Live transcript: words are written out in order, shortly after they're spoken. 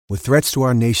With threats to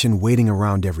our nation waiting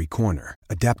around every corner,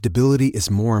 adaptability is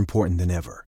more important than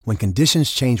ever. When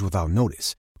conditions change without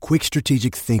notice, quick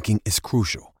strategic thinking is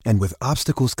crucial. And with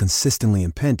obstacles consistently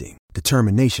impending,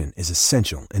 determination is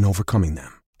essential in overcoming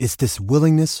them. It's this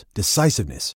willingness,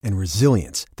 decisiveness, and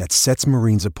resilience that sets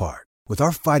Marines apart. With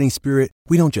our fighting spirit,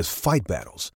 we don't just fight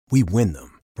battles, we win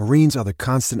them. Marines are the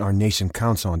constant our nation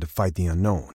counts on to fight the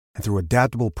unknown. And through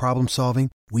adaptable problem solving,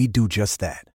 we do just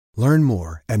that. Learn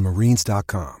more at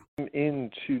marines.com.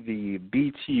 Into the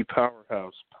BT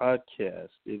Powerhouse podcast.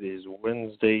 It is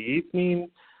Wednesday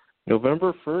evening,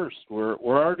 November 1st. We're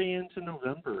already into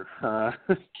November.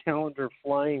 Calendar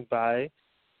flying by.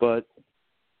 But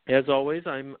as always,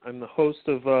 I'm the host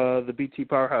of the BT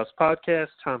Powerhouse podcast,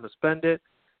 Thomas Bendit.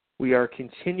 We are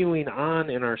continuing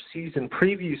on in our season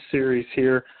preview series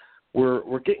here.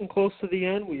 We're getting close to the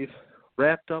end. We've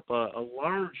wrapped up a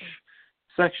large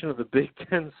section of the Big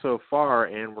Ten so far,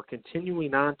 and we're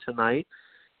continuing on tonight.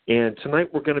 And tonight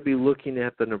we're going to be looking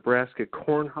at the Nebraska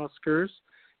Cornhuskers,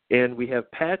 and we have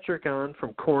Patrick on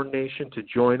from Corn Nation to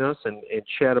join us and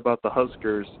chat about the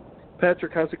Huskers.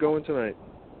 Patrick, how's it going tonight?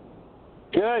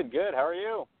 Good. How are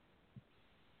you?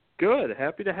 Good.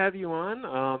 Happy to have you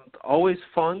on. Always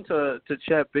fun to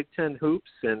chat Big Ten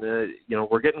hoops, and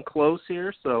we're getting close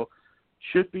here, so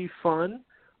should be fun.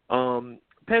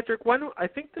 Patrick, I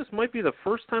think this might be the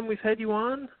first time we've had you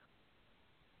on?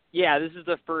 Yeah, this is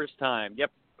the first time.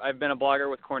 Yep, I've been a blogger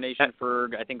with Corn Nation for,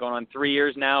 I think, going on 3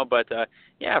 years now, but,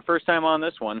 first time on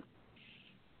this one.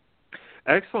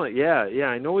 Excellent. Yeah,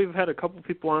 I know we've had a couple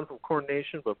people on from Corn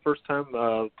Nation, but first time,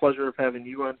 pleasure of having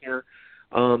you on here.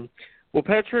 Well,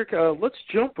 Patrick, let's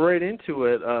jump right into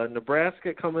it.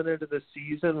 Nebraska coming into the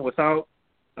season without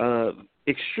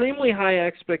extremely high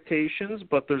expectations,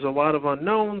 but there's a lot of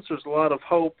unknowns. There's a lot of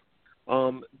hope.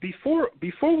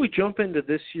 Before we jump into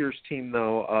this year's team,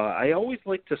 though, I always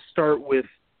like to start with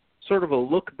sort of a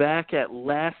look back at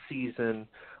last season.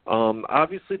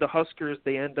 Obviously, the Huskers,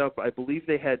 they end up, I believe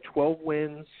they had 12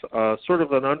 wins, sort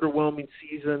of an underwhelming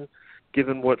season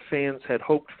given what fans had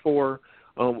hoped for.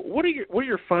 What are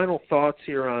your final thoughts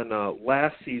here on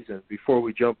last season before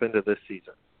we jump into this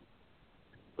season?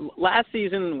 Last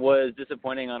season was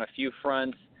disappointing on a few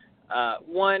fronts.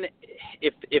 One,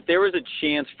 if there was a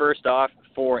chance, first off,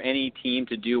 for any team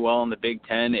to do well in the Big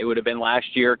Ten, it would have been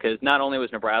last year, because not only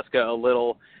was Nebraska a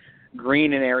little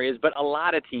green in areas, but a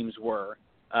lot of teams were,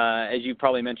 as you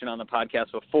probably mentioned on the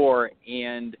podcast before.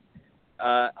 And,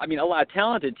 a lot of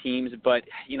talented teams, but,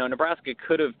 Nebraska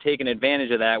could have taken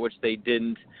advantage of that, which they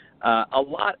didn't. A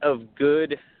lot of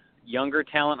good younger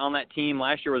talent on that team.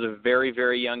 Last year was a very,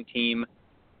 very young team.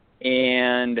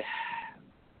 And,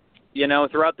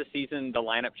 throughout the season, the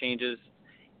lineup changes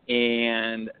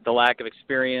and the lack of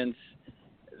experience,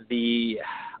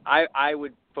 I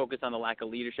would focus on the lack of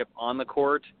leadership on the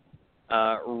court,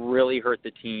 really hurt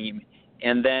the team.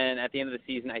 And then at the end of the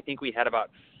season, I think we had about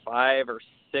 5 or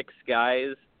 6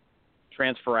 guys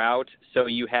transfer out. So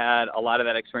you had a lot of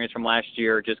that experience from last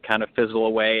year just kind of fizzle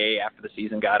away after the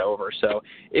season got over. So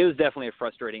it was definitely a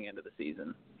frustrating end of the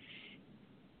season.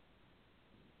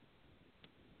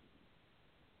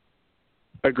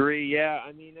 Agree. Yeah,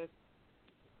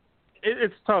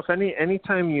 it's tough.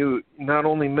 Anytime you not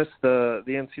only miss the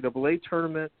NCAA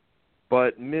tournament,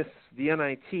 but miss the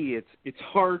NIT, it's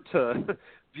hard to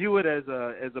view it as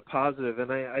a positive.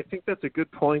 And I think that's a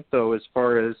good point, though, as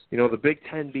far as the Big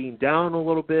Ten being down a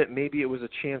little bit. Maybe it was a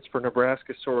chance for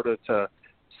Nebraska sort of to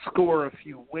score a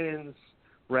few wins,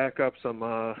 rack up some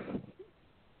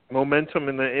momentum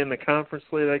in the conference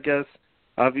slate, I guess.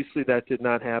 Obviously, that did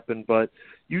not happen, but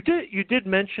you did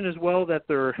mention as well that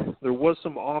there was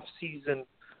some off-season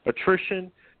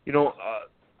attrition.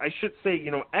 I should say,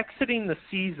 exiting the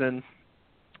season,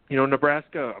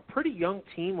 Nebraska, a pretty young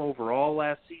team overall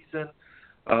last season.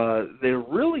 They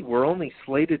really were only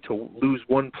slated to lose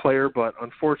one player, but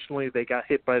unfortunately they got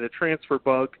hit by the transfer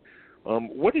bug.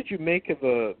 What did you make of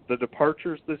the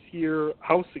departures this year?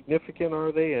 How significant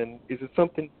are they, and is it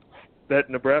something that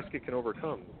Nebraska can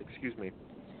overcome? Excuse me.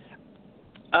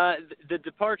 The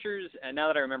departures, and now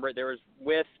that I remember it, there was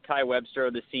with Ty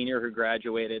Webster, the senior who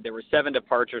graduated, there were 7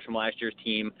 departures from last year's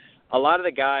team. A lot of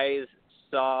the guys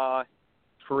saw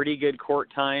pretty good court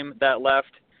time that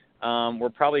left. We're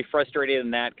probably frustrated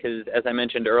in that because, as I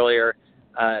mentioned earlier,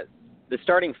 the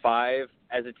starting 5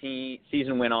 as a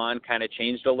season went on kind of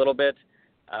changed a little bit,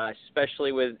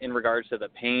 especially in regards to the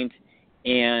paint.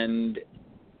 And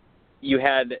you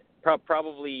had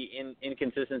probably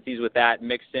inconsistencies with that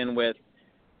mixed in with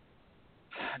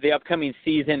the upcoming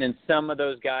season and some of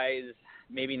those guys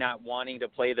maybe not wanting to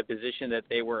play the position that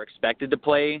they were expected to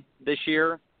play this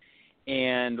year.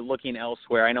 and looking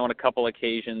elsewhere. I know on a couple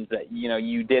occasions that,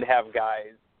 you did have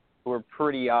guys who were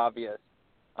pretty obvious.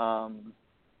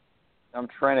 I'm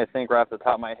trying to think right off the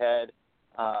top of my head.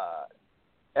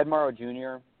 Ed Morrow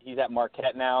Jr., he's at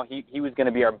Marquette now. He was going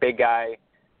to be our big guy,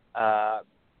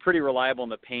 pretty reliable in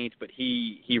the paint, but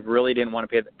he really didn't want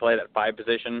to play that 5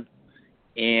 position,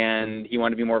 and he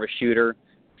wanted to be more of a shooter,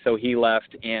 so he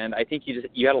left. And I think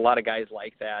you had a lot of guys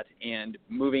like that. And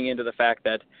moving into the fact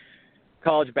that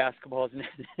college basketball is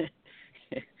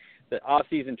the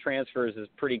off-season transfers is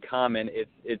pretty common,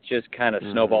 it's just kind of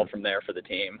snowballed from there for the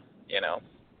team,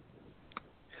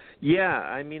 Yeah,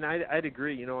 I mean, I'd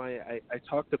agree. I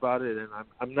talked about it, and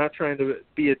I'm not trying to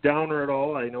be a downer at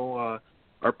all. I know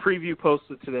our preview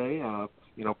posted today,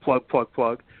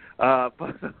 plug.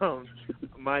 But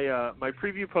my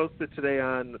preview posted today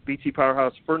on BT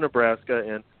Powerhouse for Nebraska,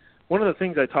 and one of the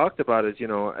things I talked about is,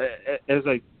 as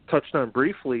I touched on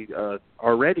briefly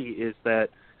already, is that,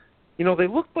 they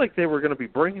looked like they were going to be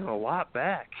bringing a lot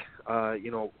back.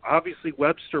 Obviously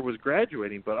Webster was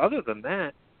graduating, but other than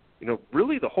that,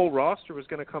 really the whole roster was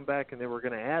going to come back, and they were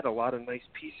going to add a lot of nice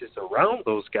pieces around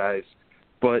those guys.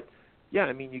 But, yeah,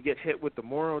 I mean, you get hit with the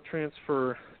Morrow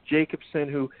transfer, Jacobson,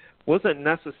 who wasn't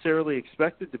necessarily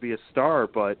expected to be a star,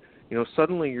 but,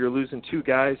 suddenly you're losing 2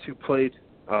 guys who played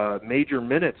major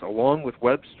minutes along with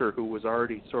Webster, who was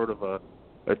already sort of a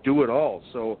do-it-all.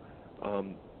 So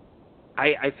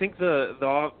I think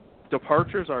the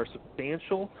departures are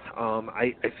substantial.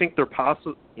 I think they're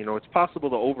possible. It's possible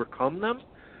to overcome them,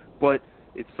 but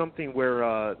it's something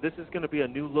where this is going to be a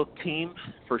new look team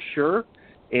for sure.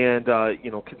 And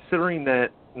considering that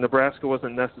Nebraska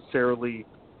wasn't necessarily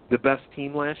the best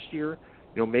team last year,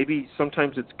 maybe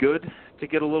sometimes it's good to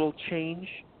get a little change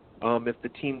if the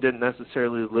team didn't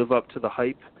necessarily live up to the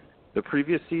hype the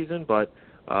previous season. But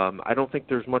I don't think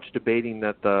there's much debating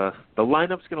that the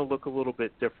lineup's going to look a little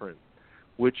bit different,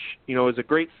 which, is a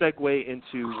great segue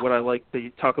into what I like to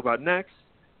talk about next.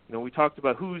 We talked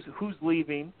about who's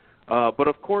leaving, but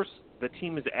of course the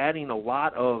team is adding a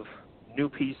lot of new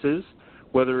pieces,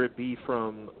 whether it be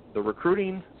from the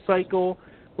recruiting cycle,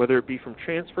 whether it be from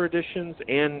transfer additions,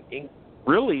 and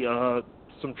really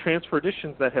some transfer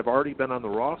additions that have already been on the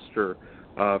roster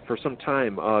for some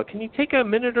time. Can you take a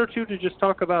minute or two to just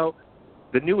talk about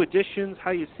the new additions,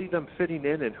 how you see them fitting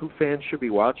in, and who fans should be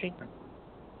watching?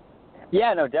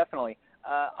 Yeah, no, definitely.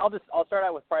 I'll start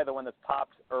out with probably the one that's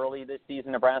popped early this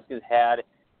season. Nebraska's had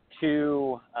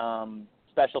 2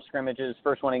 special scrimmages.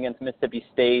 First one against Mississippi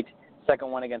State, second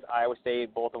one against Iowa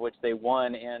State, both of which they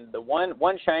won. And the one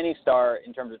shining star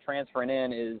in terms of transferring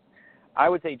in is, I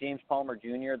would say, James Palmer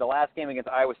Jr. The last game against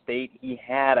Iowa State, he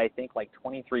had, I think, like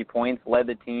 23 points, led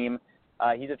the team.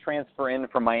 He's a transfer in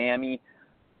from Miami,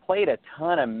 played a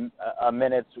ton of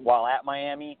minutes while at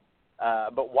Miami.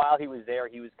 But while he was there,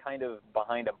 he was kind of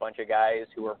behind a bunch of guys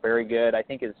who were very good. I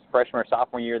think his freshman or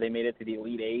sophomore year, they made it to the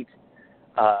Elite 8.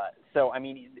 So, I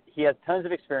mean, he has tons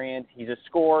of experience. He's a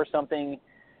scorer, something,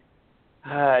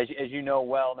 as you know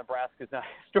well, Nebraska's not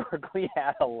historically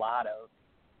had a lot of.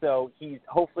 So he's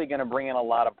hopefully going to bring in a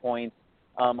lot of points.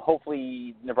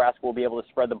 Hopefully Nebraska will be able to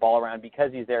spread the ball around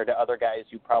because he's there to other guys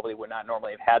who probably would not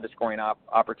normally have had the scoring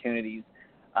opportunities.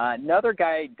 Another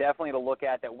guy definitely to look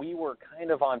at that we were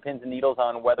kind of on pins and needles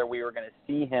on whether we were going to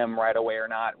see him right away or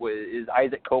not is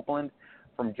Isaac Copeland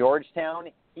from Georgetown.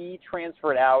 He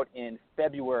transferred out in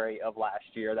February of last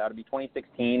year. That would be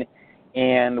 2016.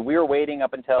 And we were waiting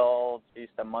up until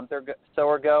just a month or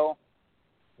so ago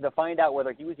to find out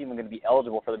whether he was even going to be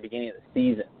eligible for the beginning of the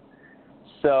season.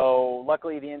 So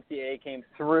luckily the NCAA came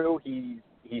through.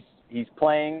 He's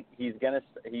playing. He's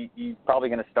probably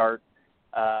going to start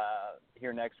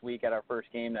here next week at our first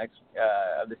game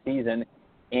of the season,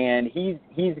 and he's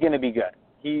going to be good.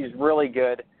 He's really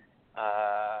good.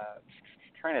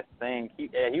 Trying to think, he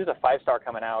was a 5-star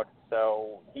coming out,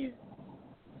 so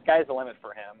sky's the limit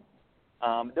for him.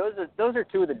 Those are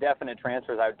 2 of the definite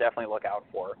transfers I would definitely look out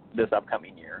for this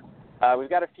upcoming year. We've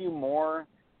got a few more.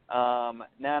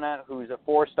 Nana, who's a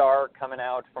 4-star coming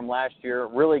out from last year,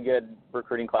 really good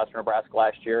recruiting class for Nebraska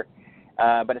last year.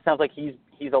 But it sounds like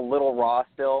he's a little raw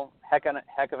still. Heck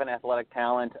of an athletic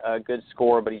talent, a good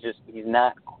scorer, but he's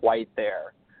not quite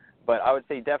there. But I would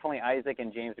say definitely Isaac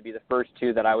and James would be the first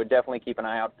 2 that I would definitely keep an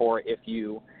eye out for if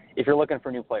you're looking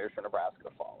for new players for Nebraska to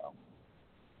follow.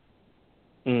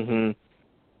 Mhm.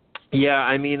 Yeah,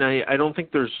 I mean, I don't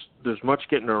think there's much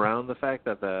getting around the fact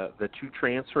that the 2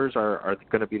 transfers are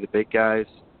going to be the big guys.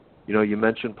 You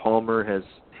mentioned Palmer has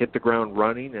hit the ground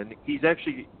running, and he's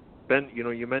actually been,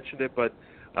 you mentioned it, but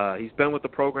he's been with the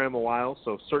program a while,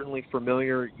 so certainly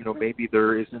familiar. Maybe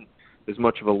there isn't as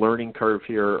much of a learning curve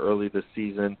here early this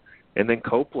season. And then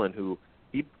Copeland, who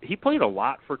he played a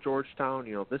lot for Georgetown.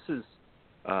 This is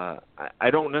I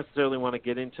don't necessarily want to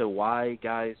get into why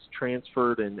guys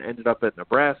transferred and ended up at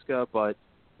Nebraska, but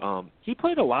he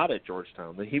played a lot at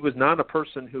Georgetown. He was not a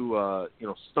person who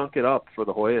stunk it up for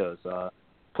the Hoyas.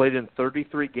 Played in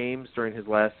 33 games during his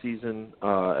last season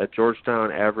at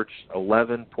Georgetown, averaged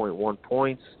 11.1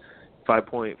 points,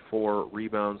 5.4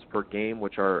 rebounds per game,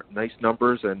 which are nice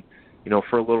numbers. And,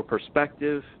 for a little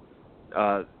perspective,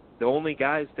 the only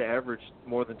guys to average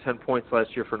more than 10 points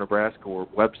last year for Nebraska were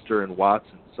Webster and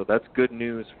Watson. So that's good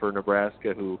news for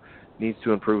Nebraska, who needs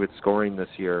to improve its scoring this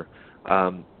year.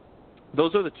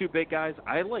 Those are the two big guys.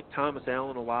 I like Thomas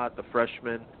Allen a lot, the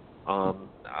freshman.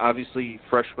 Obviously,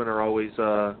 freshmen are always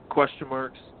question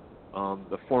marks.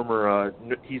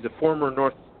 He's a former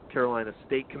North Carolina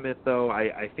State commit, though.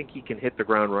 I think he can hit the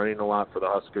ground running a lot for the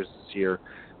Huskers this year.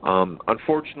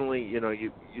 Unfortunately,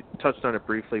 you touched on it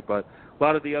briefly, but a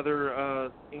lot of the other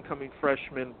incoming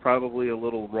freshmen probably a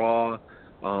little raw,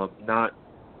 not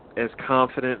as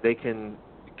confident they can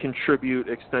contribute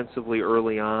extensively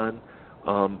early on,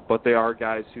 but they are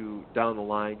guys who down the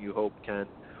line you hope can.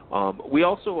 We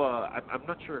also, I'm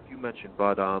not sure if you mentioned,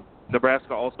 but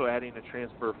Nebraska also adding a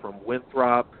transfer from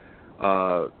Winthrop,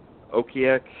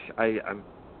 Okiek. I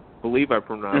believe I'm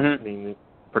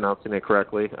pronouncing it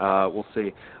correctly. We'll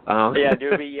see. Yeah,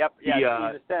 Doobie. Yep.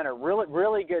 Yeah, he's a center.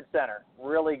 Really good center.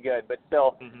 Really good, but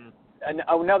still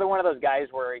another one of those guys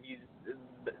where he's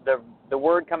the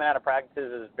word coming out of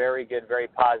practices is very good, very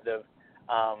positive.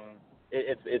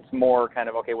 It's more kind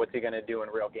of, okay, what's he going to do in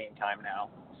real game time now?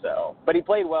 So, but he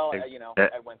played well,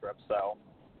 at Winthrop. So,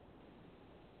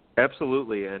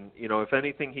 absolutely, and if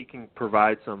anything, he can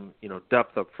provide some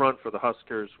depth up front for the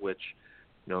Huskers, which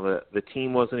the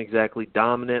team wasn't exactly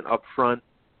dominant up front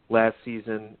last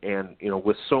season, and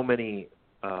with so many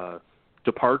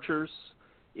departures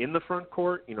in the front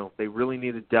court, they really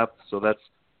needed depth. So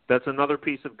that's another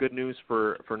piece of good news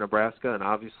for Nebraska, and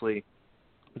obviously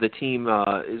the team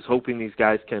is hoping these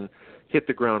guys can hit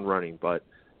the ground running. But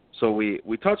so we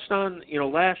touched on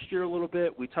last year a little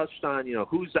bit. We touched on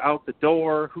who's out the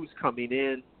door, who's coming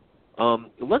in.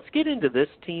 Let's get into this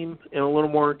team in a little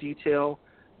more detail.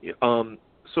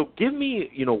 So give me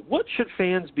what should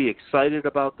fans be excited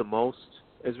about the most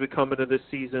as we come into this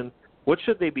season? What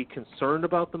should they be concerned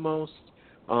about the most?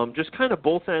 Just kind of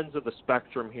both ends of the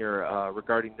spectrum here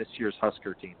regarding this year's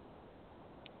Husker team.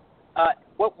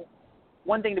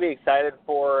 One thing to be excited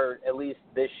for, at least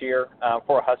this year,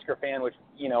 for a Husker fan, which,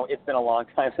 it's been a long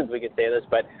time since we could say this,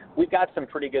 but we've got some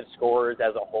pretty good scorers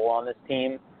as a whole on this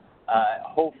team.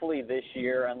 Hopefully this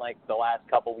year, unlike the last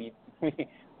couple,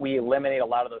 we eliminate a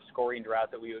lot of those scoring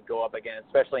droughts that we would go up against,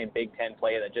 especially in Big Ten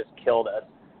play that just killed us.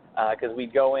 Because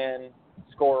we'd go in,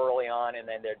 score early on, and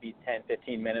then there'd be 10,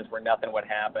 15 minutes where nothing would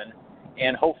happen.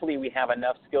 And hopefully we have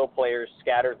enough skill players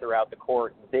scattered throughout the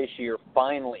court this year,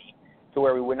 finally, to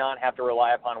where we would not have to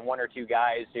rely upon one or two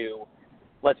guys who,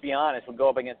 let's be honest, would go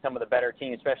up against some of the better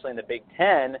teams, especially in the Big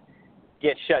Ten,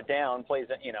 get shut down,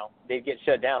 they'd get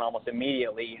shut down almost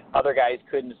immediately. Other guys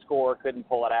couldn't score, couldn't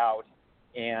pull it out,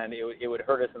 and it would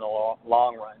hurt us in the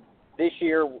long run. This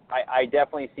year, I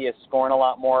definitely see us scoring a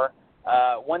lot more.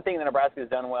 One thing that Nebraska has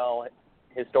done well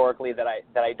historically that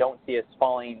I don't see us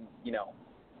falling,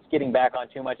 getting back on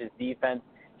too much is defense.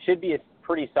 Should be a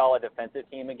pretty solid defensive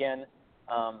team again.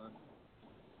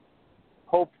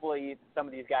 Hopefully some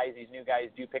of these new guys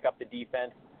do pick up the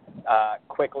defense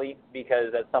quickly, because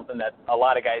that's something that a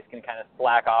lot of guys can kind of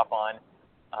slack off on,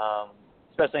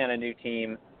 especially on a new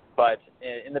team. But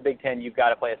in the Big Ten, you've got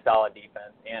to play a solid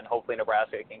defense, and hopefully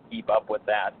Nebraska can keep up with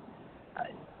that.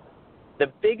 The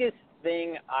biggest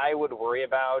thing I would worry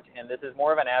about, and this is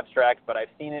more of an abstract, but I've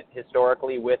seen it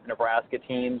historically with Nebraska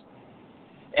teams,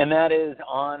 and that is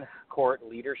on-court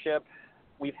leadership.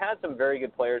 We've had some very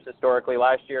good players historically.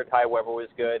 Last year, Ty Weber was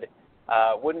good.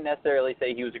 Wouldn't necessarily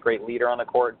say he was a great leader on the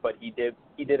court, but he did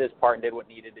his part and did what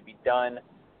needed to be done.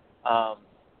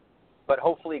 But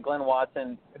hopefully Glenn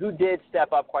Watson, who did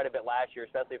step up quite a bit last year,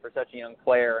 especially for such a young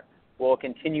player, will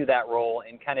continue that role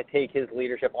and kind of take his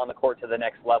leadership on the court to the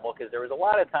next level, because there was a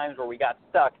lot of times where we got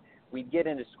stuck. We'd get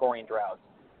into scoring droughts.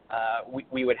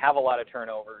 We would have a lot of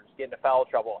turnovers, get into foul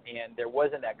trouble, and there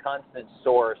wasn't that constant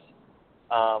source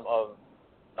of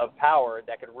power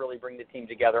that could really bring the team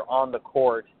together on the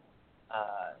court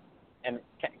and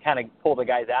kind of pull the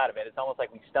guys out of it. It's almost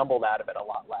like we stumbled out of it a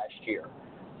lot last year.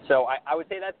 So I would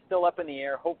say that's still up in the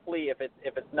air. Hopefully, if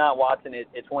it's not Watson,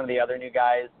 it's one of the other new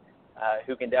guys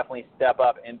who can definitely step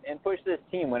up and push this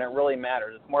team when it really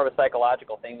matters. It's more of a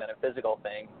psychological thing than a physical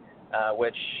thing,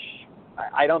 which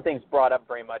I don't think is brought up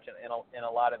very much in a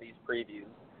lot of these previews.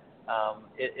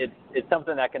 It's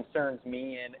something that concerns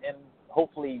me, and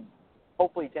hopefully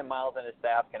Tim Miles and his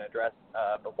staff can address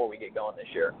before we get going this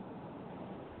year.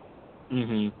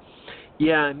 Mhm.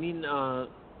 Yeah, I mean,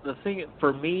 the thing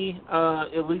for me,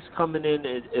 at least coming in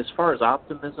as far as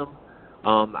optimism,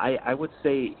 I would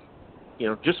say,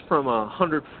 just from a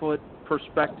 100-foot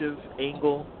perspective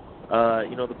angle,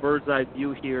 the bird's eye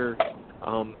view here,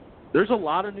 there's a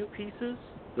lot of new pieces.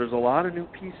 There's a lot of new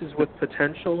pieces with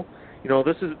potential.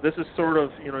 This is sort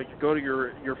of, you go to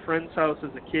your friend's house as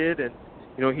a kid, and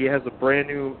he has a brand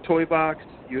new toy box.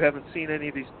 You haven't seen any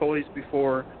of these toys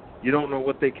before. You don't know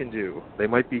what they can do. They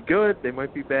might be good. They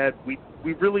might be bad. We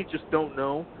really just don't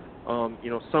know.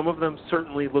 Some of them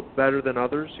certainly look better than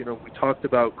others. We talked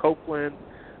about Copeland.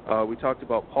 We talked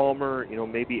about Palmer.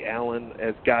 Maybe Allen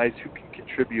as guys who can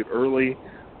contribute early.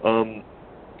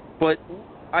 But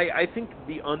I think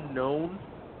the unknown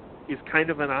is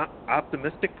kind of an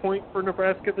optimistic point for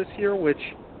Nebraska this year, which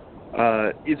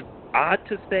is odd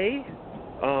to say,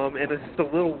 and it's a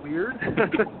little weird.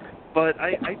 But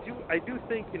I do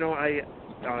think, in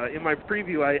my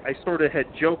preview, I sort of had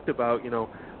joked about,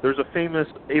 there's a famous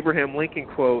Abraham Lincoln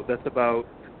quote that's about,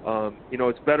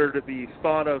 it's better to be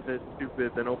thought of as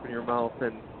stupid than open your mouth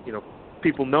and,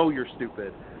 people know you're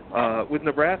stupid. With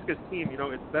Nebraska's team,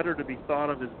 it's better to be thought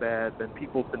of as bad than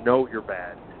people to know you're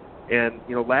bad. And,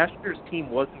 last year's team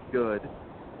wasn't good,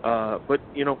 but,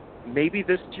 maybe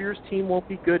this year's team won't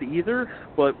be good either,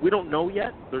 but we don't know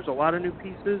yet. There's a lot of new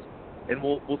pieces. And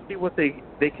we'll see what they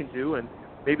can do, and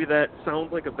maybe that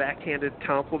sounds like a backhanded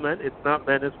compliment. It's not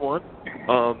meant as one.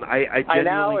 I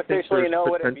genuinely think there's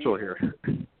potential here.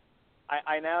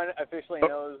 I now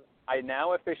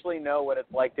officially know what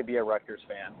it's like to be a Rutgers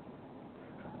fan.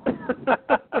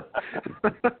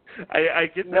 I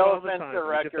get that no all the offense time. to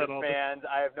Rutgers fans.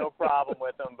 I have no problem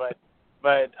with them,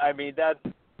 but I mean that's.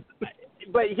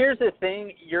 But here's the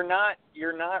thing: you're not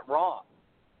wrong.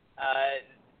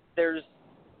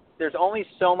 There's only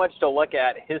so much to look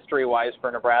at history-wise for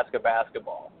Nebraska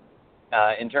basketball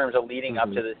in terms of leading up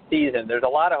to the season. There's a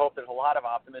lot of hope. There's a lot of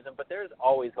optimism, but there's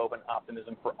always hope and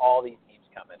optimism for all these teams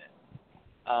coming in.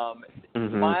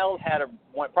 Miles had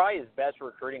probably his best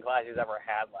recruiting class he's ever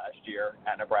had last year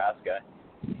at Nebraska.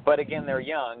 But, again, they're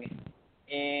young.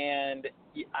 And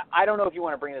I don't know if you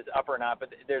want to bring this up or not, but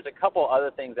there's a couple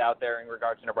other things out there in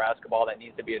regards to Nebraska ball that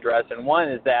needs to be addressed. And one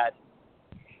is that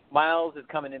Miles is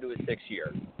coming into his 6th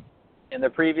year. And the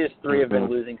previous 3 have been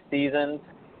losing seasons.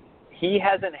 He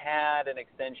hasn't had an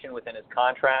extension within his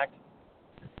contract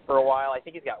for a while. I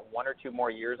think he's got 1 or 2 more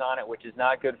years on it, which is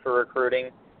not good for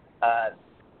recruiting.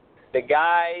 The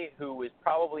guy who was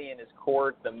probably in his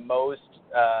court the most,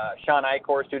 Sean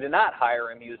Eichhorst, who did not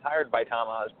hire him, he was hired by Tom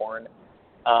Osborne,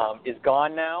 is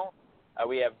gone now.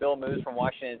 We have Bill Moos from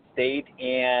Washington State,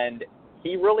 and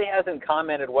he really hasn't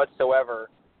commented whatsoever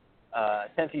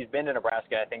since he's been to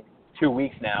Nebraska, I think 2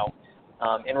 weeks now,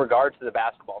 in regards to the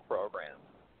basketball program.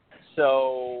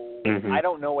 So I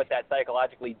don't know what that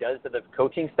psychologically does to the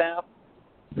coaching staff.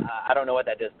 I don't know what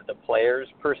that does to the players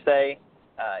per se.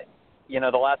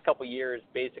 The last couple of years,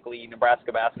 basically,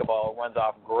 Nebraska basketball runs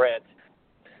off grit.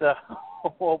 So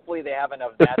hopefully they have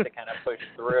enough of that to kind of push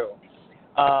through.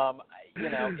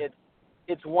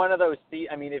 It's one of those.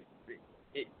 I mean,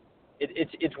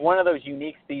 it's one of those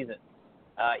unique seasons.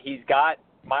 He's got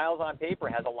Miles on paper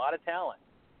has a lot of talent.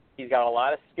 He's got a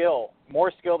lot of skill,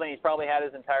 more skill than he's probably had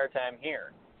his entire time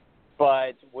here.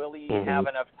 But will he have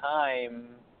enough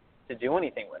time to do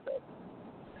anything with it?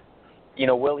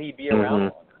 Will he be around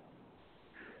longer?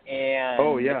 And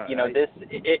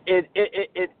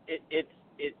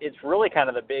it's really kind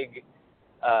of the big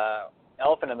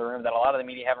elephant in the room that a lot of the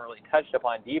media haven't really touched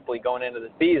upon deeply going into the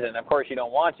season. Of course, you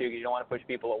don't want to because you don't want to push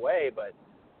people away, but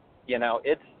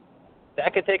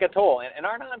that could take a toll. And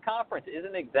our non-conference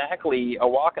isn't exactly a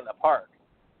walk in the park.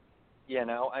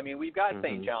 I mean, we've got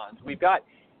St. John's. We've got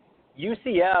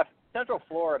UCF, Central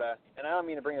Florida, and I don't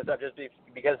mean to bring this up just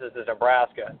because this is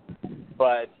Nebraska,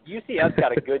 but UCF's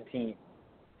got a good team.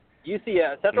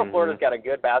 Central Florida's got a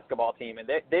good basketball team, and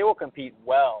they will compete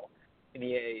well in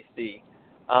the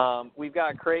AAC. We've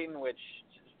got Creighton, which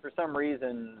for some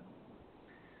reason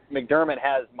McDermott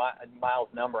has Miles'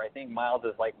 number. I think Miles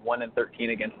is like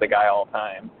 1-13 against the guy all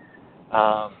time.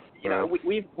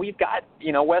 We've got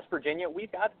West Virginia.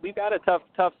 We've got a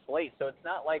tough slate. So it's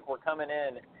not like we're coming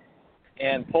in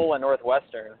and pulling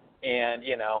Northwestern and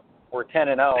we're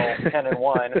 10-0,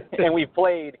 10-1, and we've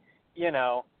played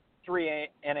 3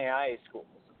 NAIA schools.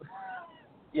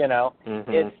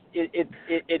 The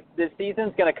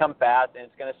season's going to come fast and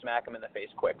it's going to smack them in the face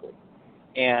quickly.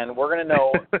 And we're going to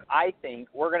know, I think,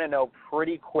 we're going to know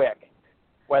pretty quick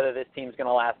whether this team's going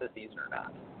to last the season or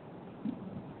not.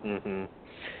 Mhm.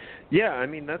 Yeah, I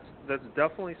mean that's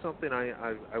definitely something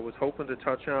I was hoping to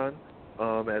touch on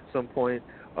at some point.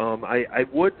 I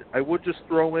would just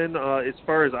throw in as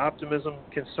far as optimism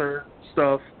concerned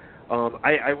stuff.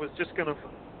 I was just going to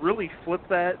really flip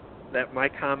that my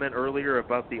comment earlier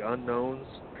about the unknowns.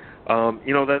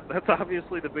 That's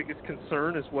obviously the biggest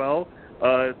concern as well.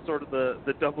 It's sort of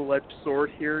the double-edged sword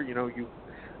here.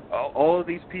 All of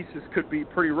these pieces could be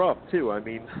pretty rough too. I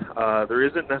mean, there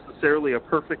isn't necessarily a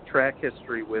perfect track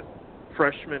history with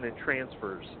freshmen and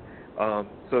transfers.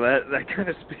 So that kind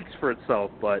of speaks for itself.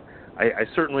 But I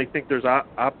certainly think there's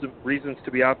reasons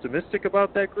to be optimistic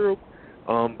about that group.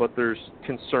 But there's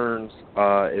concerns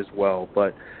as well.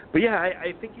 But yeah,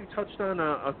 I think you touched on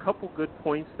a couple good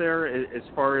points there as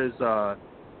far as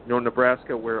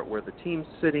Nebraska, where the team's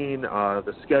sitting,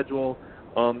 the schedule.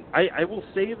 I will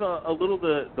save a little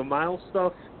the mile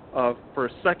stuff for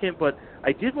a second, but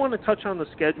I did want to touch on the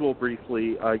schedule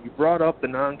briefly. You brought up the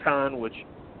non-con, which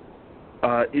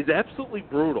is absolutely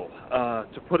brutal,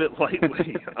 to put it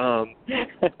lightly.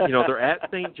 They're at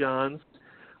St. John's,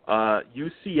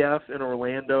 UCF in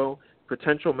Orlando,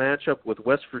 potential matchup with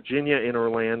West Virginia in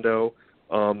Orlando,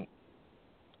 and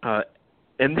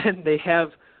then they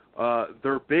have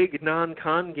their big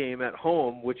non-con game at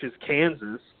home, which is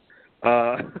Kansas,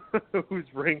 who's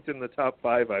ranked in the top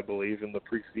 5, I believe, in the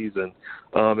preseason,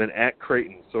 and at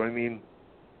Creighton. So, I mean,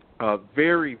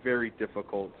 very, very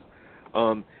difficult.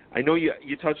 I know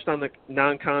you touched on the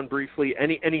non-con briefly.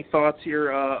 Any thoughts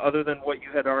here other than what you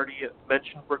had already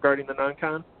mentioned regarding the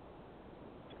non-con?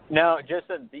 No, just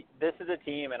this is a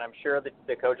team, and I'm sure that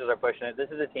the coaches are pushing it. This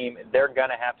is a team, they're going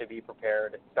to have to be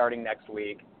prepared starting next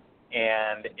week,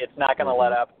 and it's not going to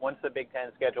let up. Once the Big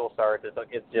Ten schedule starts,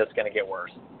 it's just going to get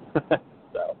worse.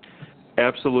 So.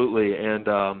 Absolutely, and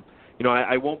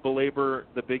I won't belabor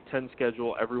the Big Ten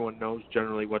schedule. Everyone knows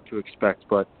generally what to expect,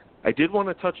 but I did want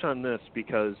to touch on this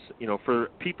because, for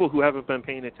people who haven't been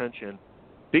paying attention,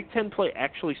 Big Ten play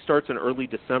actually starts in early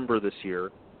December this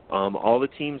year. All the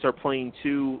teams are playing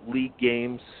 2 league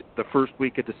games the first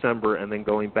week of December and then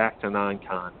going back to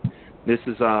non-con. This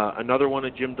is another one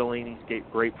of Jim Delaney's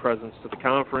great presents to the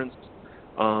conference,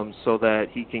 so that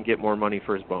he can get more money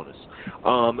for his bonus.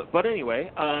 But anyway,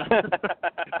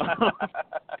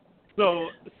 so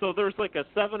there's like a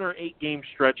 7 or 8 game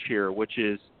stretch here, which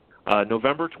is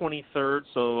November 23rd,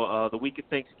 so the week of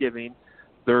Thanksgiving.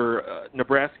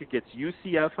 Nebraska gets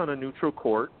UCF on a neutral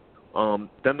court.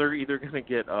 Then they're either going to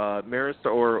get Marist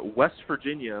or West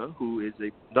Virginia, who is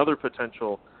another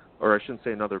potential, or I shouldn't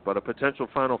say another, but a potential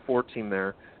Final Four team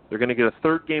there. They're going to get a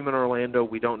third game in Orlando.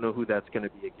 We don't know who that's going to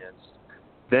be against.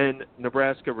 Then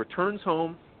Nebraska returns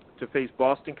home to face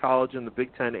Boston College in the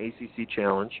Big Ten ACC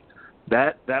Challenge.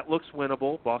 That looks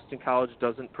winnable. Boston College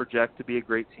doesn't project to be a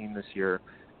great team this year.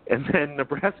 And then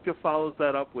Nebraska follows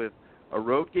that up with a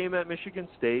road game at Michigan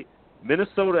State,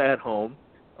 Minnesota at home,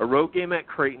 a road game at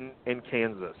Creighton, and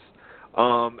Kansas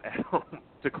at home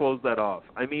to close that off.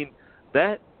 I mean,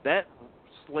 that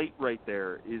slate right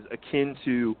there is akin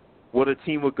to what a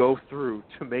team would go through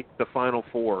to make the Final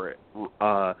Four.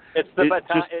 It's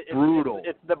brutal.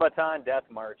 It's the Baton Death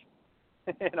March,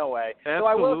 in a way. Absolutely. So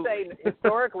I will say,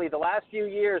 historically, the last few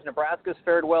years, Nebraska's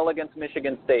fared well against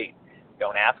Michigan State.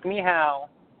 Don't ask me how,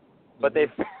 but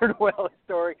they've fared well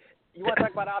historically. You want to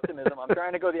talk about optimism? I'm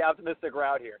trying to go the optimistic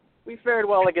route here. We fared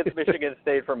well against Michigan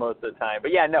State for most of the time.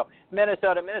 But, yeah, no,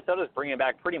 Minnesota's bringing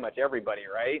back pretty much everybody,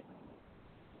 right?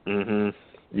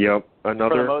 Yep. For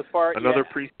the most part,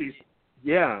 preseason.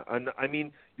 Yeah. I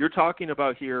mean, you're talking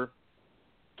about here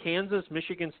Kansas,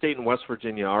 Michigan State, and West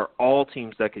Virginia are all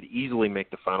teams that could easily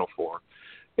make the Final Four.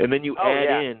 And then you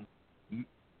add in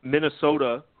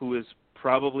Minnesota, who is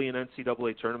probably an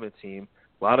NCAA tournament team.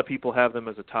 A lot of people have them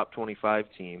as a top 25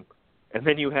 team. And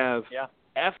then you have,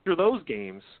 after those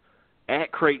games,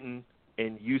 at Creighton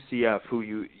and UCF, who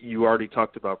you already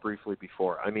talked about briefly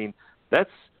before. I mean, that's,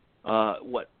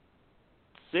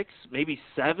 6, maybe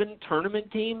 7 tournament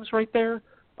games right there?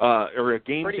 Or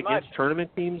games against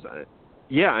tournament teams?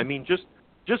 I mean,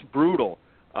 just brutal.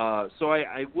 So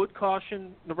I would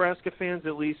caution Nebraska fans,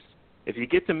 at least, if you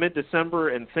get to mid-December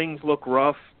and things look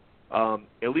rough,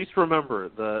 at least remember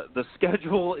the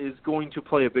schedule is going to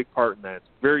play a big part in that. It's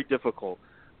very difficult.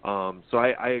 So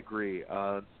I agree.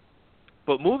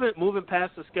 But moving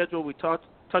past the schedule, we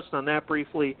touched on that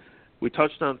briefly. We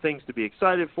touched on things to be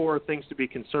excited for, things to be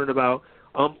concerned about.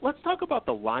 Let's talk about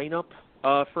the lineup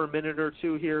for a minute or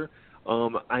two here.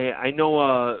 I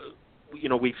know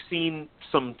we've seen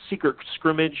some secret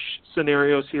scrimmage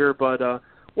scenarios here, but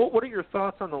what are your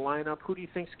thoughts on the lineup? Who do you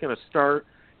think is going to start?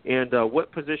 And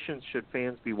what positions should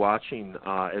fans be watching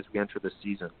as we enter the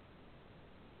season?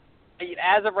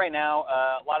 As of right now,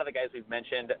 a lot of the guys we've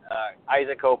mentioned,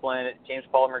 Isaac Copeland, James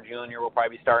Palmer Jr. will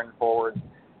probably be starting forward.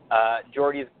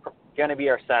 Jordy's going to be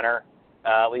our center,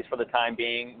 at least for the time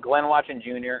being. Glenn Watson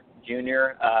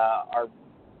Jr., our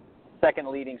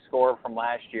second leading scorer from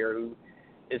last year, who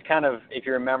is kind of, if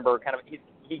you remember,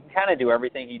 he can kind of do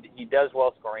everything. He does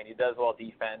well scoring. He does well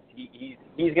defense. He's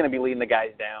going to be leading the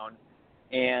guys down.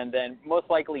 And then most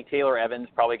likely Taylor Evans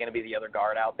probably going to be the other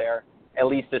guard out there, at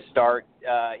least to start.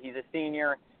 He's a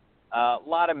senior, a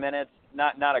lot of minutes,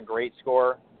 not a great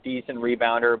scorer, decent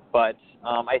rebounder, but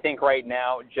I think right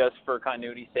now, just for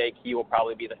continuity's sake, he will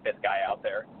probably be the fifth guy out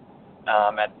there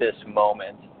at this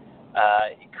moment.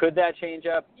 Could that change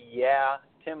up? Yeah.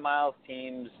 Tim Miles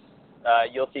teams,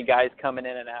 you'll see guys coming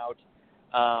in and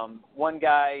out. One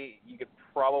guy you could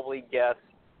probably guess,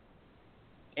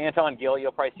 Anton Gill,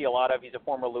 you'll probably see a lot of. He's a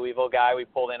former Louisville guy we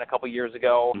pulled in a couple years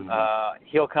ago. Mm-hmm.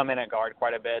 He'll come in at guard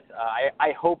quite a bit.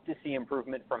 I hope to see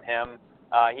improvement from him.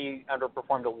 He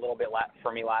underperformed a little bit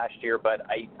for me last year, but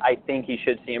I think he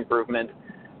should see improvement.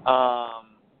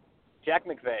 Jack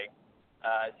McVeigh.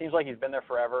 It seems like he's been there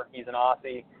forever. He's an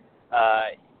Aussie.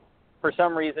 For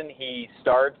some reason, he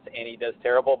starts and he does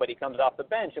terrible, but he comes off the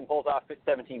bench and pulls off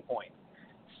 17 points.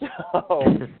 So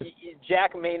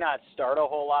Jack may not start a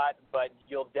whole lot, but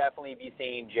you'll definitely be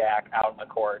seeing Jack out in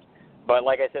the court. But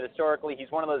like I said, historically, he's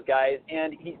one of those guys,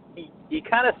 and he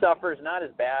kind of suffers not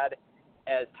as bad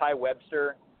as Ty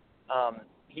Webster.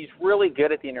 He's really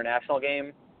good at the international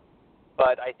game,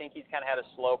 but I think he's kind of had a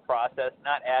slow process,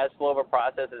 not as slow of a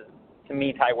process as, to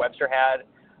me, Ty Webster had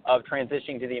of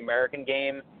transitioning to the American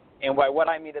game. And what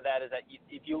I mean to that is that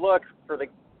if you look, for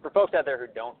folks out there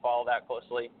who don't follow that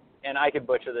closely, and I could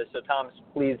butcher this, so Tom,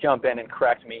 please jump in and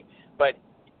correct me, but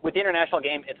with the international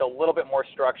game, it's a little bit more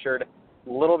structured,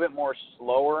 a little bit more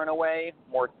slower in a way,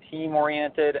 more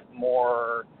team-oriented,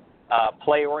 more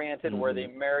play-oriented, where the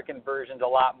American version's a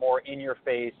lot more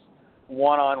in-your-face,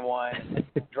 one-on-one,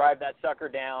 drive that sucker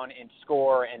down and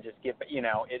score and just get,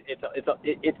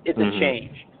 it's a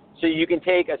change. So you can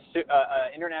take a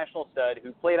international stud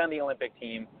who played on the Olympic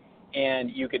team, and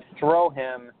you could throw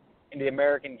him into the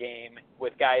American game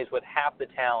with guys with half the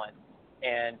talent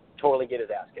and totally get his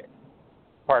ass kicked.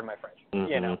 Pardon my French.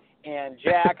 Mm-hmm. And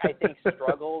Jack, I think,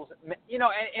 struggles, and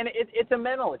it's a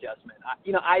mental adjustment,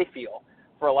 I feel,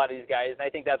 for a lot of these guys. And I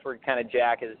think that's where kind of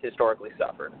Jack has historically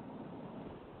suffered.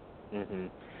 Mm-hmm.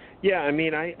 Yeah, I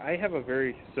mean, I have a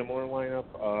very similar lineup.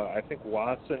 I think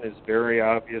Watson is very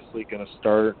obviously going to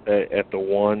start at the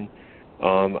one.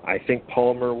 I think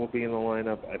Palmer will be in the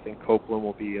lineup. I think Copeland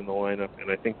will be in the lineup.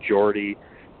 And I think Jordy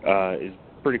is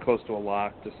pretty close to a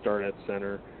lock to start at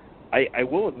center. I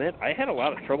will admit, I had a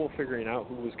lot of trouble figuring out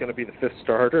who was going to be the fifth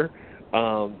starter,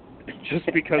 just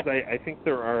because I think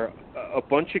there are a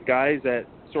bunch of guys at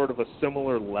sort of a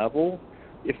similar level,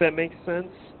 if that makes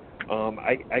sense.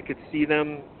 I could see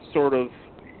them sort of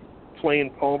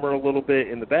playing Palmer a little bit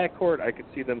in the backcourt. I could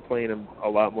see them playing him a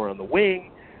lot more on the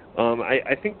wing.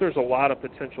 I think there's a lot of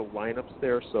potential lineups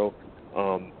there. So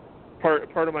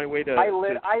part of my way to I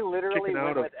literally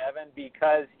went with Evan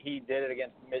because he did it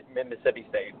against Mississippi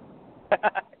State.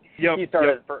 Yep, he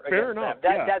started yep. Fair against enough.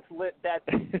 them. Yeah.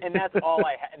 That's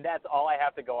all I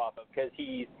have to go off of, because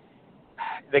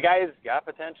the guy's got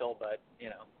potential, but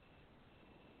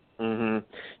Mm-hmm.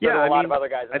 Yeah, a lot of other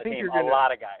guys on the team. A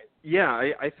lot of guys.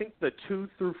 Yeah, I think the 2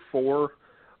 through 4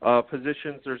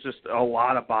 positions, there's just a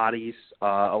lot of bodies, a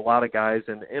lot of guys,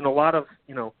 and a lot of,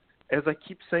 as I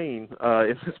keep saying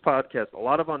in this podcast, a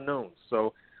lot of unknowns.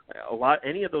 So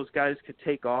any of those guys could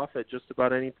take off at just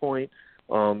about any point.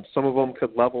 Some of them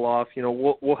could level off.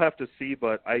 We'll have to see,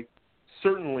 but I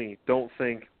certainly don't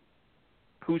think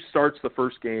who starts the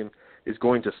first game is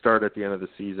going to start at the end of the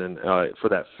season for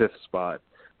that 5th spot.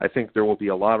 I think there will be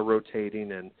a lot of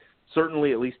rotating, and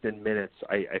certainly, at least in minutes,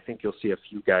 I think you'll see a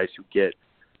few guys who get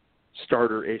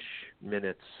starter-ish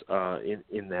minutes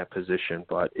in that position.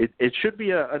 But it should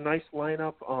be a nice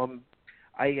lineup.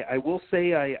 I will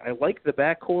say I like the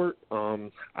backcourt.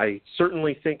 I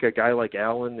certainly think a guy like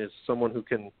Allen is someone who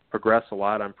can progress a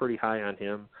lot. I'm pretty high on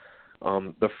him.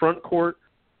 The front court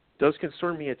does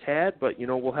concern me a tad, but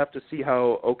we'll have to see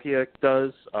how Okiek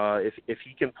does. If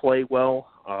he can play well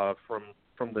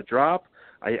from the drop,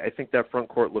 I think that front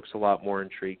court looks a lot more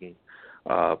intriguing.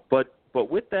 But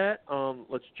with that,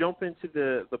 let's jump into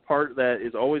the part that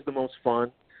is always the most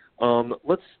fun.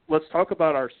 Let's talk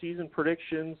about our season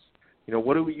predictions.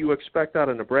 What do you expect out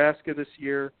of Nebraska this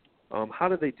year? How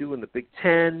do they do in the Big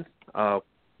Ten?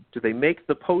 Do they make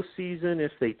the postseason?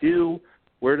 If they do,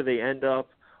 where do they end up?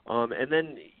 And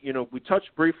then, we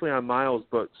touched briefly on Miles,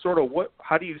 but sort of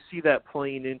how do you see that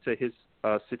playing into his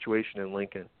situation in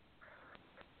Lincoln?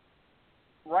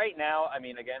 Right now, I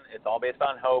mean, again, it's all based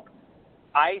on hope.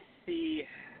 I see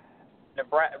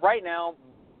right now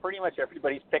pretty much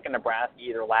everybody's picking Nebraska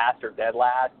either last or dead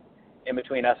last in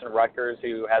between us and Rutgers,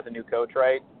 who has a new coach,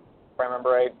 right? If I remember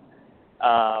right.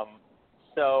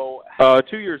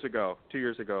 2 years ago. 2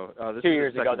 years ago. 2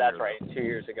 years ago, that's right. 2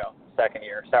 years ago. Second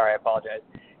year. Sorry, I apologize.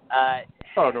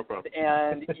 No problem.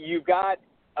 And you've got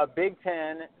a Big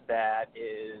Ten that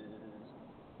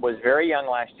was very young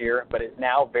last year, but is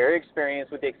now very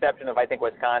experienced, with the exception of, I think,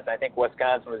 Wisconsin. I think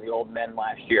Wisconsin was the old men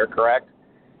last year, correct?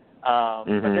 But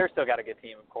they're still got a good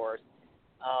team, of course.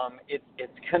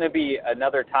 It's going to be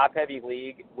another top-heavy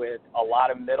league with a lot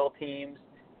of middle teams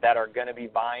that are going to be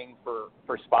vying for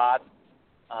spots.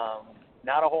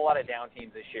 Not a whole lot of down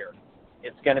teams this year.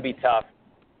 It's going to be tough.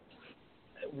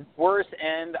 Worst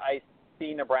end, I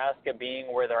see Nebraska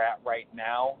being where they're at right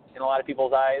now in a lot of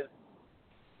people's eyes.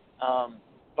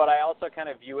 But I also kind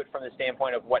of view it from the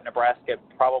standpoint of what Nebraska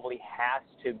probably has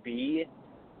to be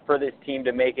for this team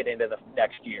to make it into the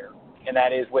next year, and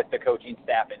that is with the coaching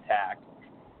staff intact.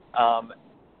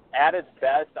 At its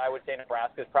best, I would say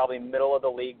Nebraska is probably middle of the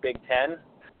league Big Ten,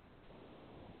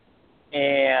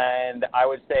 and I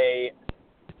would say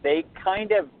they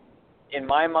kind of, in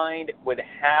my mind, would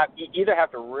either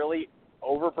have to really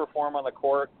overperform on the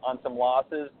court on some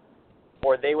losses,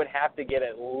 or they would have to get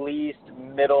at least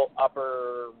middle,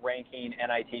 upper ranking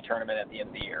NIT tournament at the end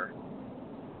of the year.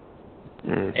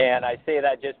 And I say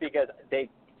that just because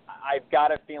I've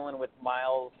got a feeling with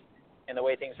Miles and the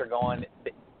way things are going,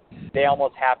 they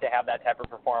almost have to have that type of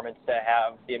performance to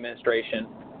have the administration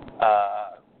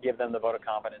give them the vote of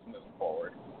confidence moving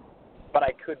forward. But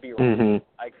I could be wrong. Mm-hmm.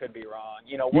 I could be wrong.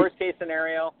 Worst case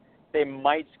scenario, they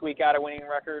might squeak out a winning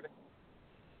record.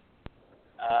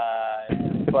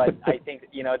 But I think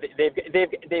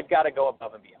they've got to go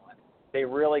above and beyond. They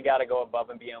really got to go above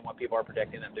and beyond what people are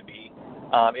predicting them to be.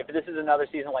 If this is another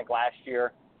season like last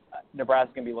year,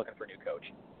 Nebraska's going to be looking for a new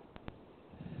coach.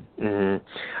 Mm-hmm.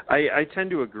 I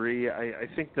tend to agree. I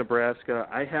think Nebraska,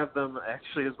 I have them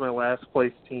actually as my last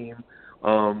place team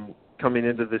coming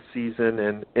into this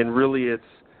season, and really it's,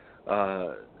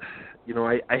 I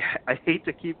hate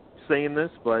to keep saying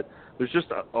this, but there's just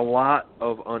a lot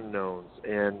of unknowns,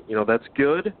 and that's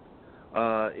good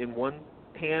in one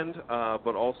hand,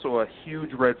 but also a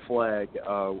huge red flag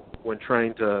when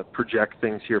trying to project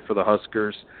things here for the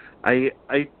Huskers. I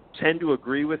tend to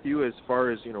agree with you as far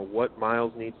as what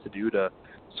Miles needs to do to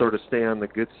sort of stay on the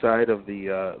good side of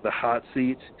the hot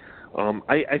seat.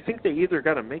 I think they either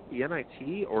got to make the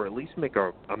NIT or at least make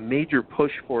a major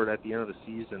push for it at the end of the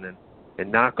season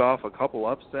and knock off a couple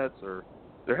upsets, or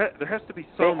there has to be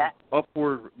some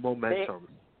upward momentum.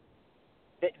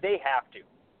 They have to.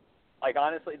 Like,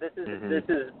 honestly, this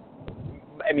is.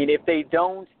 I mean, if they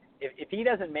don't, if he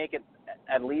doesn't make it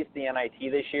at least the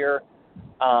NIT this year,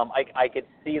 I could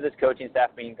see this coaching staff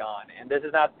being gone. And this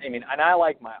is not. I mean, and I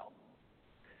like Miles.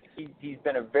 He's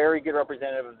been a very good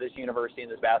representative of this university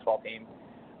and this basketball team,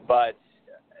 but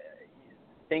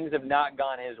things have not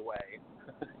gone his way.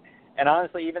 And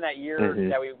honestly, even that year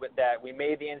that we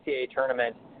made the NCAA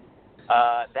tournament,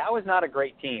 that was not a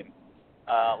great team.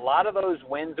 A lot of those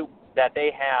wins that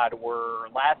they had were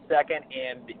last second,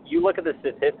 and you look at the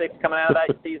statistics coming out of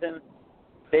that season,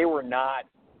 they were not.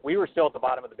 We were still at the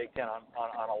bottom of the Big Ten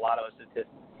on a lot of those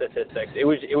statistics. It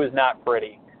was not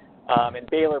pretty. And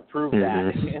Baylor proved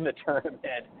that in the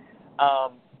tournament.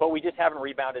 But we just haven't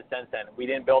rebounded since then. We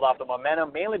didn't build off the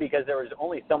momentum, mainly because there was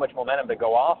only so much momentum to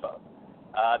go off of.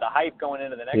 The hype going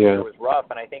into the next year was rough,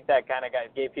 and I think that kind of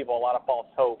gave people a lot of false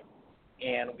hope,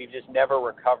 and we've just never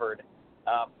recovered.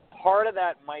 Part of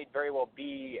that might very well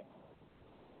be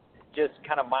just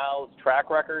kind of Miles' track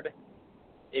record.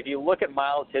 If you look at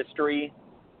Miles' history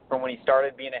from when he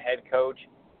started being a head coach,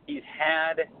 he's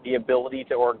had the ability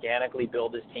to organically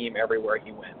build his team everywhere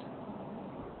he went.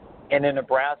 And in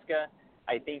Nebraska,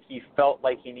 I think he felt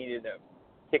like he needed to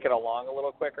kick it along a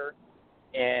little quicker.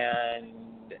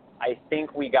 And I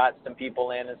think we got some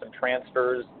people in and some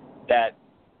transfers that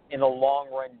in the long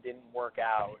run didn't work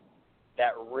out,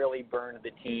 that really burned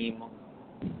the team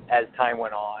as time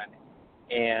went on.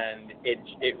 And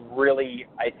it really,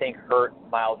 I think, hurt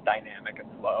Miles' dynamic and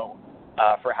flow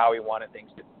for how he wanted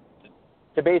things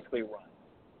to basically run.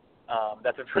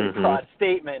 That's a pretty broad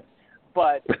statement,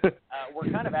 but we're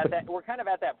kind of at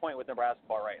that point with Nebraska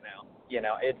ball right now.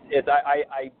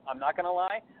 I'm not going to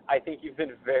lie. I think you've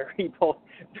been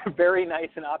very nice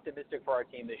and optimistic for our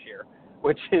team this year,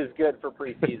 which is good for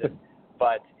preseason.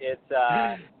 But it's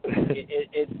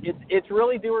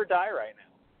really do or die right now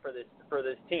for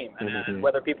this team, and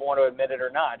whether people want to admit it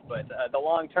or not. But the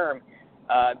long term,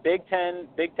 Big Ten's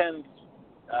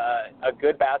a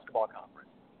good basketball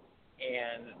conference,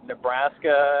 and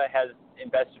Nebraska has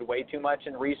invested way too much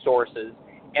in resources,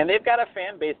 and they've got a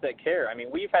fan base that care. I mean,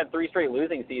 we've had 3 straight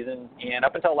losing seasons, and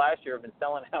up until last year, have been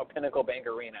selling out Pinnacle Bank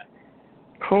Arena.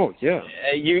 Oh yeah.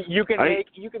 You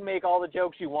can make all the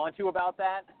jokes you want to about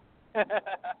that,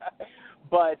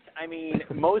 but I mean,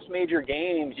 most major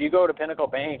games you go to Pinnacle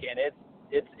Bank, and it's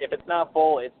if it's not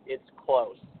full, it's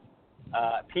close.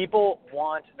 People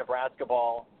want Nebraska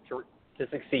ball to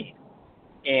succeed,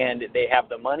 and they have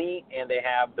the money, and they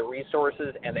have the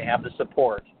resources, and they have the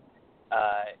support.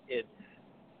 It's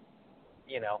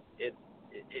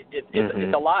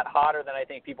a lot hotter than I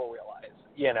think people realize.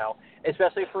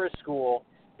 Especially for a school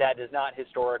that does not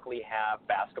historically have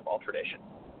basketball tradition.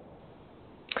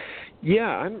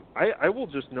 Yeah, I will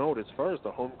just note, as far as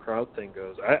the home crowd thing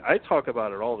goes, I talk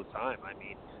about it all the time. I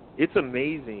mean, it's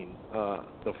amazing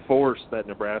the force that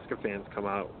Nebraska fans come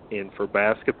out in for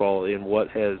basketball in what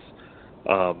has,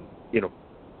 90%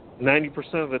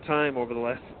 of the time over the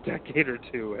last decade or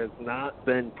two has not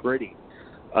been pretty.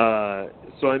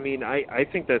 So, I mean, I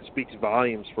think that speaks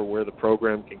volumes for where the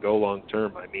program can go long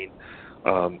term. I mean,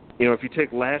 if you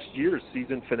take last year's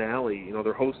season finale,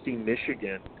 they're hosting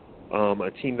Michigan,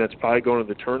 a team that's probably going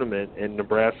to the tournament, and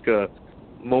Nebraska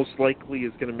most likely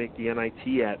is going to make the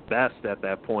NIT at best at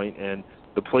that point, and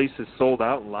the place is sold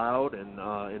out and loud and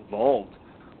involved.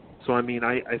 So, I mean,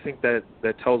 I think that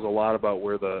tells a lot about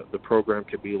where the program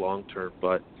could be long term.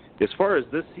 But as far as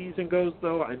this season goes,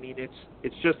 though, I mean,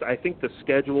 it's just, I think the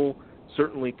schedule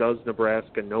certainly does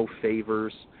Nebraska no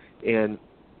favors. And,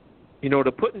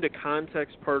 to put into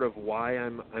context, part of why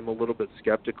I'm a little bit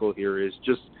skeptical here is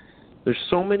just there's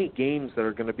so many games that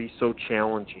are going to be so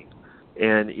challenging.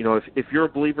 And, if you're a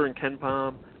believer in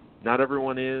KenPom, not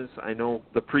everyone is. I know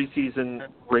the preseason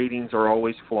ratings are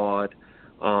always flawed.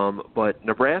 But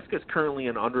Nebraska is currently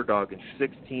an underdog in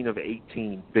 16 of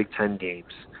 18 Big Ten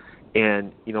games.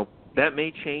 And, that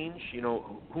may change.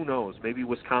 Who knows? Maybe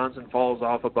Wisconsin falls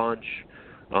off a bunch.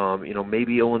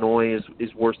 Maybe Illinois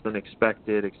is worse than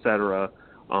expected, et cetera.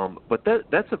 But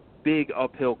that's a big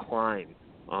uphill climb.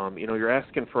 You're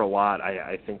asking for a lot,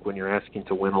 I think, when you're asking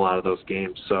to win a lot of those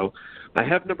games. So I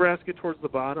have Nebraska towards the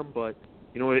bottom, but,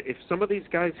 if some of these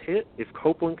guys hit, if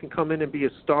Copeland can come in and be a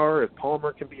star, if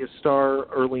Palmer can be a star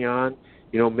early on,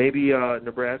 maybe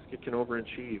Nebraska can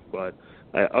overachieve. But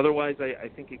otherwise, I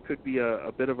think it could be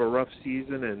a bit of a rough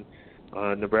season, and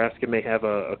Nebraska may have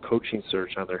a coaching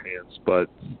search on their hands. But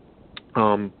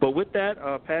with that,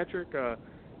 Patrick,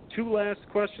 2 last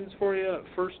questions for you.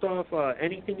 First off,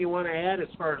 anything you want to add as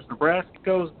far as Nebraska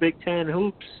goes, Big Ten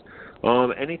hoops,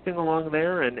 anything along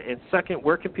there? And second,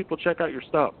 where can people check out your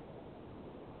stuff?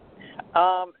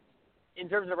 In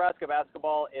terms of Nebraska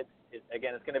basketball, it's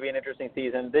going to be an interesting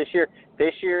season. This year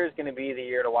is going to be the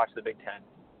year to watch the Big Ten.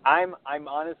 I'm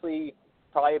honestly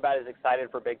probably about as excited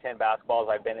for Big Ten basketball as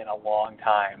I've been in a long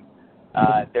time.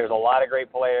 There's a lot of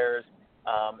great players.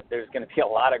 There's going to be a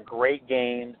lot of great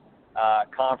games,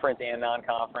 conference and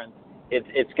non-conference.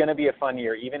 It's going to be a fun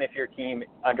year, even if your team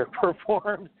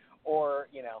underperforms or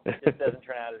just doesn't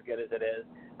turn out as good as it is.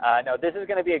 No, this is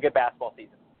going to be a good basketball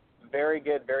season. Very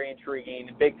good, very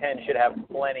intriguing. Big Ten should have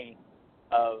plenty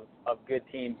of good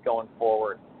teams going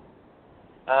forward.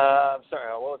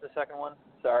 Sorry, what was the second one?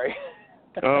 Sorry.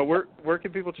 Where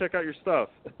can people check out your stuff?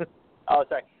 Oh,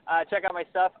 sorry. Check out my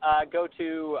stuff. Go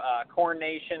to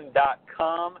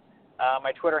cornnation.com.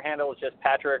 My Twitter handle is just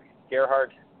Patrick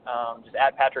Gerhardt, just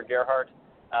at Patrick Gerhardt.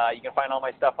 You can find all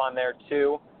my stuff on there,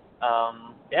 too.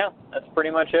 That's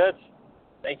pretty much it.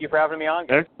 Thank you for having me on.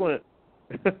 Excellent.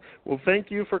 Well, thank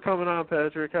you for coming on,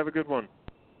 Patrick. Have a good one.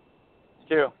 You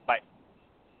too. Bye.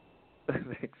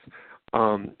 Thanks.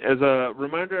 As a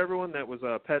reminder, everyone, that was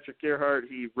Patrick Gerhardt.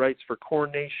 He writes for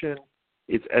Corn Nation.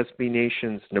 It's SB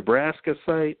Nation's Nebraska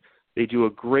site. They do a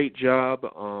great job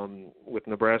with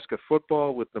Nebraska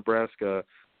football, with Nebraska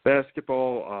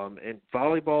basketball, and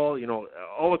volleyball,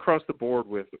 all across the board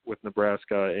with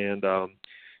Nebraska. And,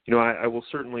 I will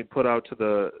certainly put out to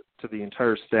the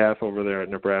entire staff over there at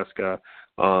Nebraska.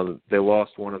 They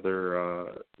lost one of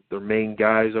their main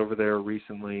guys over there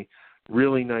recently.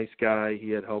 Really nice guy. He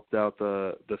had helped out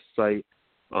the site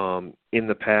in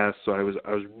the past, so I was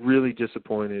really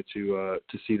disappointed to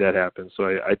see that happen. So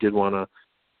I did want to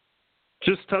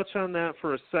just touch on that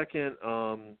for a second.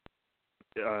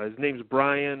 His name's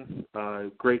Brian,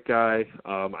 great guy.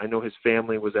 I know his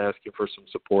family was asking for some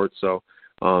support, so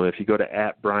if you go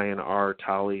to @Brian R.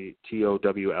 Towle,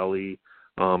 Towle,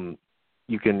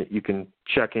 you can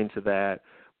check into that.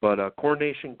 But Corn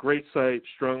Nation, great site.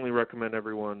 Strongly recommend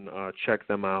everyone check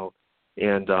them out.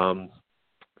 And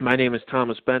my name is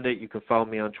Thomas Bendit. You can follow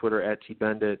me on Twitter at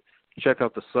 @tbendit. Check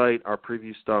out the site. Our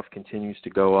preview stuff continues to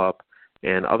go up.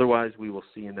 And otherwise, we will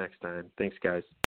see you next time. Thanks, guys.